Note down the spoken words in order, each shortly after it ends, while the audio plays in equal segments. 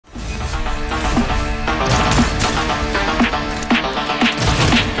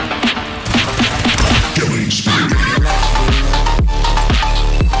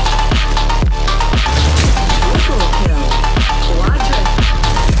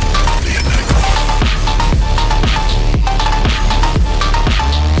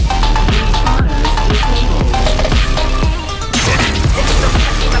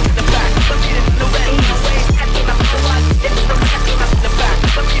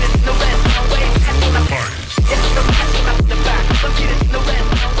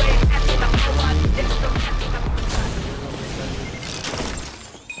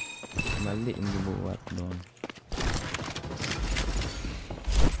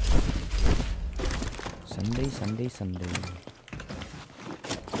Sunday.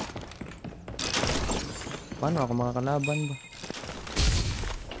 Paano ako makakalaban ba?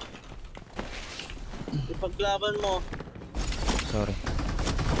 Ipaglaban mo. Sorry.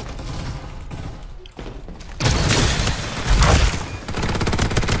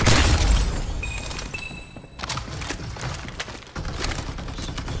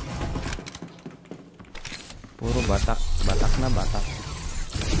 Puro batak na batak.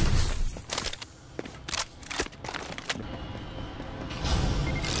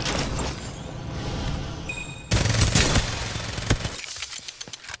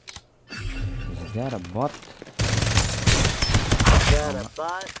 Is that a bot? Got a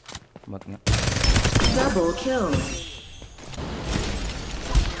bot? Bot nga. Double kill.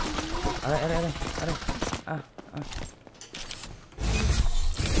 Aray.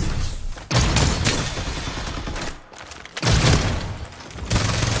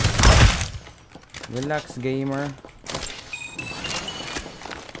 Relax, gamer.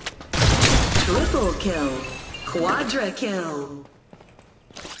 Triple kill. Quadra kill.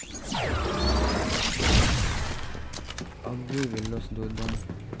 Ugly, we lost dudong.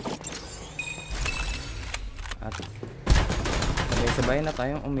 At sabay na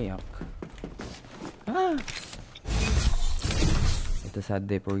tayong umiyak. Ito sad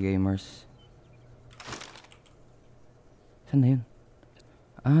day for gamers. Saan na yun?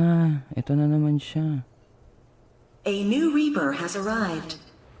 Ito na naman siya. A new Reaper has arrived.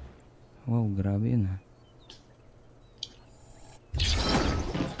 Wow, grabe yun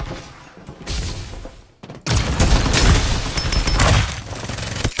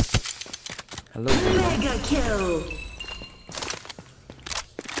Hello. Mega kill.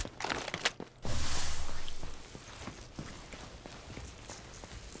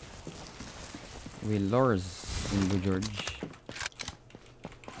 We lures in Blue George.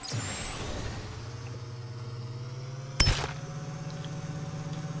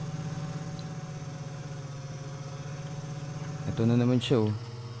 Ito na naman siya oh.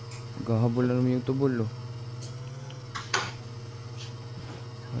 Maghahabol na naman yung tubol oh.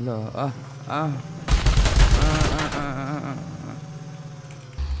 Wala.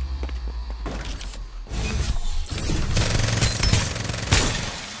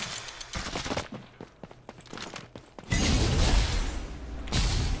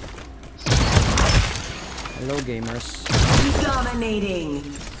 Hello gamers. Dominating.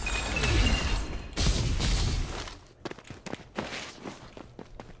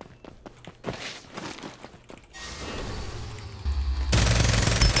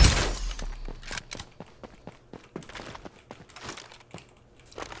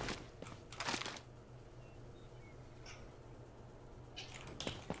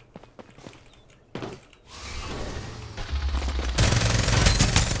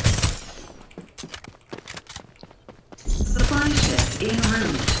 En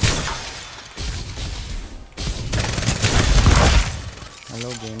route.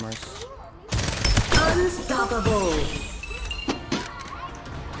 Hello gamers. Unstoppable.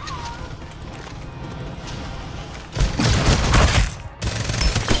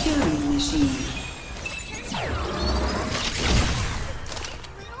 Killing machine.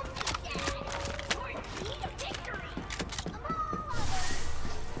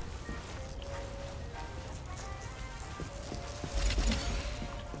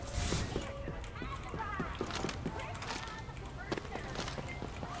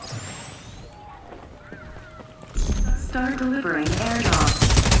 Start delivering airdrop.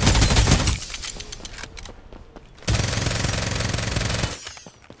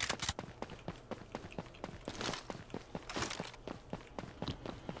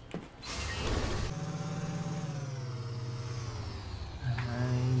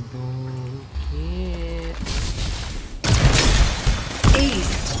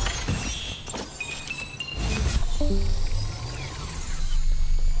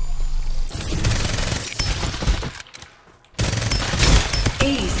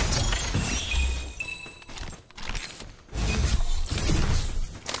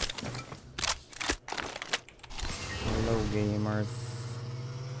 Gamers.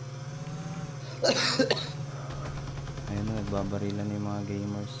 Ayun na, nagbabarilan yung mga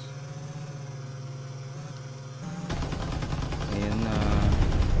gamers. Ayun na.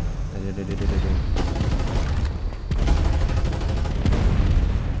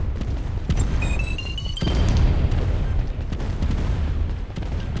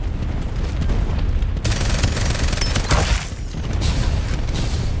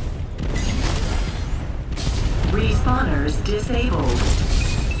 Respawners disabled.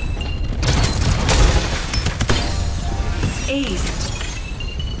 Ace.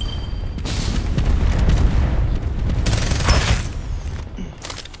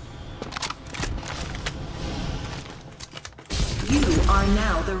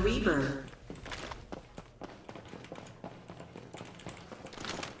 the Reaper.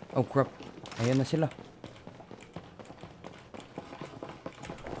 Oh crap. Ayan na sila.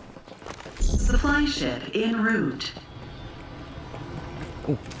 Supply ship en route.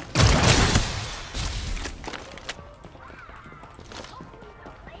 Oh.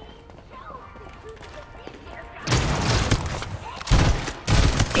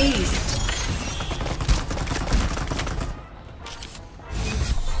 Ace.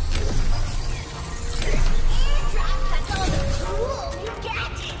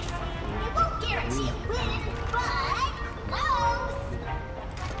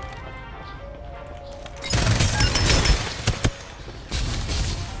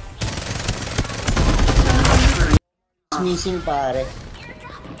 Missing pare.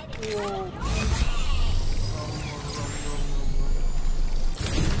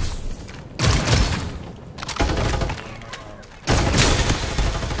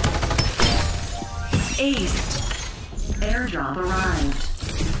 Ace. Airdrop arrived.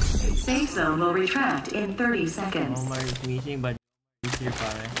 Safe zone will retract in 30 seconds. Omar is missing, but he's here,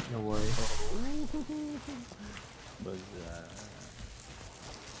 pare. No worry.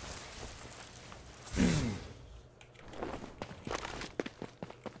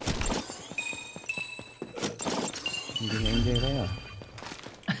 Hindi na-enjoy kayo.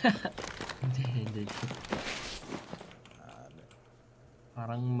 Hindi.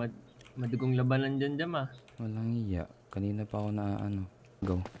 Parang madugong labanan dyan, Jam, ah. Walang iya. Kanina pa ako na ano.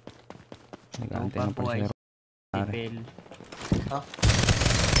 Go. Nag-aantay Tropa ng ko ay parsero. Pare. Pel.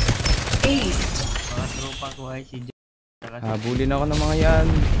 Ace. Mga tropa ko ay si Jam. Habulin ako ng mga yan.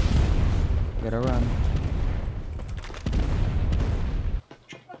 Get around.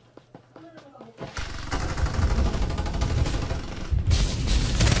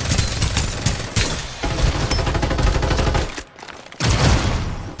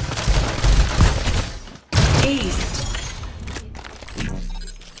 Ace.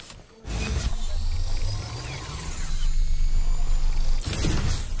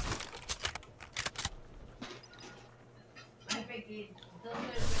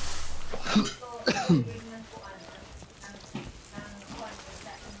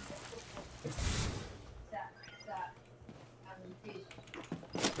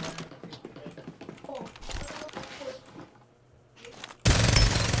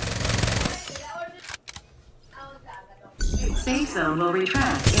 Safe zone will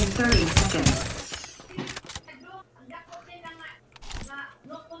retract in 30 seconds.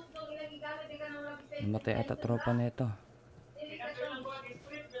 Matay ata tropa na ito.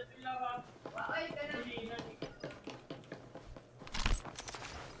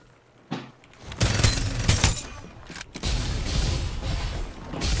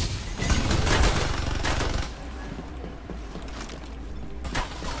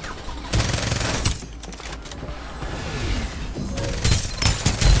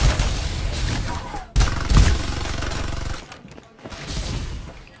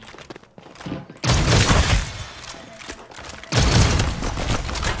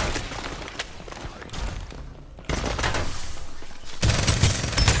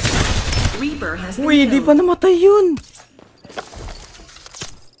 Reaper has been Uy, di killed. pa namatay yun!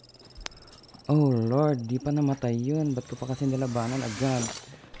 Oh lord, di pa namatay yun. Ba't ko pa kasi nilabanan agad?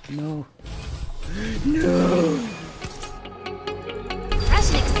 No. No!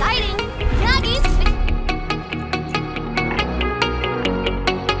 Fresh and exciting!